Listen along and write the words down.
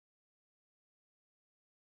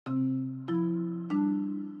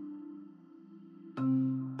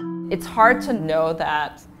It's hard to know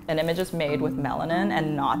that an image is made with melanin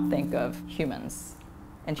and not think of humans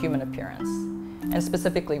and human appearance, and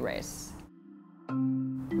specifically race.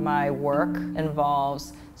 My work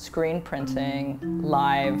involves screen printing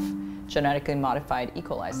live genetically modified E.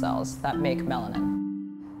 coli cells that make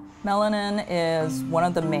melanin. Melanin is one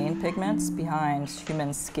of the main pigments behind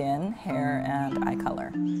human skin, hair, and eye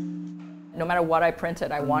color. No matter what I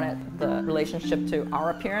printed, I wanted the relationship to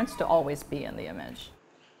our appearance to always be in the image.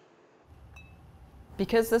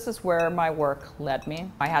 Because this is where my work led me,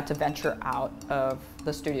 I had to venture out of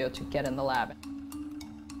the studio to get in the lab.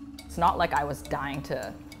 It's not like I was dying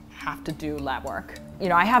to have to do lab work. You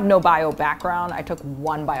know, I have no bio background. I took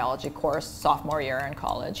one biology course sophomore year in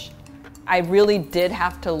college. I really did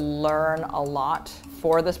have to learn a lot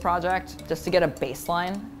for this project just to get a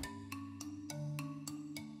baseline.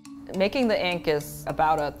 Making the ink is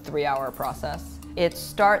about a 3-hour process. It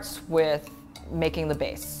starts with making the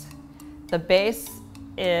base. The base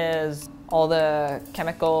is all the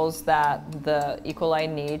chemicals that the E. coli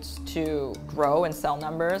needs to grow in cell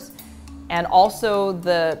numbers, and also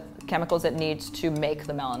the chemicals it needs to make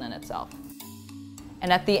the melanin itself.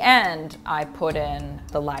 And at the end, I put in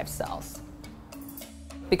the live cells.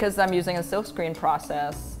 Because I'm using a silkscreen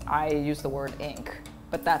process, I use the word ink,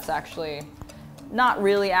 but that's actually not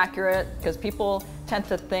really accurate because people tend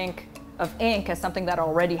to think of ink as something that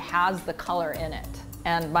already has the color in it.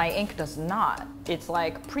 And my ink does not. It's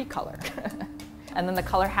like pre-color. And then the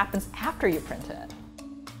color happens after you print it.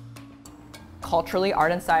 Culturally,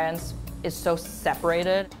 art and science is so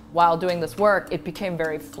separated. While doing this work, it became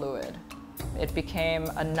very fluid. It became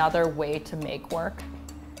another way to make work.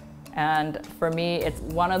 And for me, it's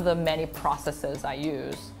one of the many processes I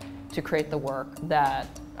use to create the work that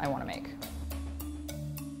I want to make.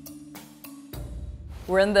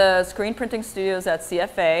 We're in the screen printing studios at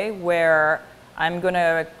CFA, where I'm going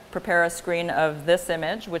to prepare a screen of this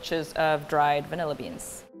image, which is of dried vanilla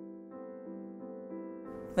beans.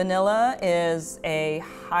 Vanilla is a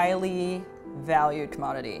highly valued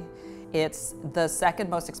commodity. It's the second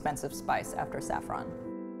most expensive spice after saffron.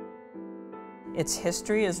 Its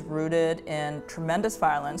history is rooted in tremendous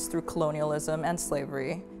violence through colonialism and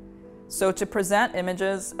slavery. So to present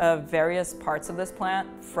images of various parts of this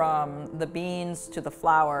plant, from the beans to the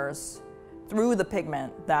flowers, through the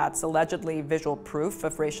pigment that's allegedly visual proof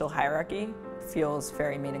of racial hierarchy, feels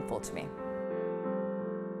very meaningful to me.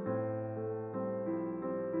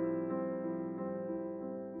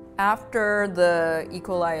 After the E.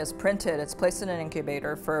 coli is printed, it's placed in an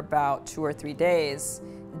incubator for about 2 or 3 days.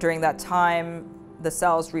 During that time, the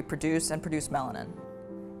cells reproduce and produce melanin.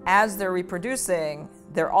 As they're reproducing,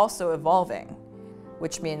 they're also evolving,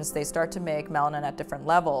 which means they start to make melanin at different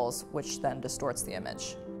levels, which then distorts the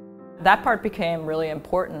image. That part became really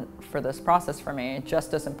important for this process for me,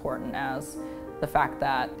 just as important as the fact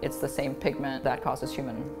that it's the same pigment that causes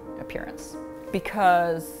human appearance.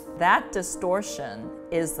 Because that distortion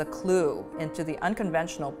is the clue into the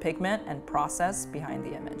unconventional pigment and process behind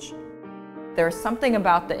the image. There's something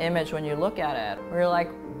about the image when you look at it where you're like,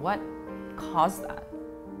 what caused that?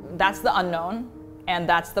 That's the unknown, and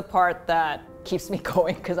that's the part that keeps me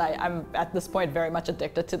going, because I'm at this point very much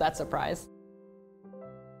addicted to that surprise.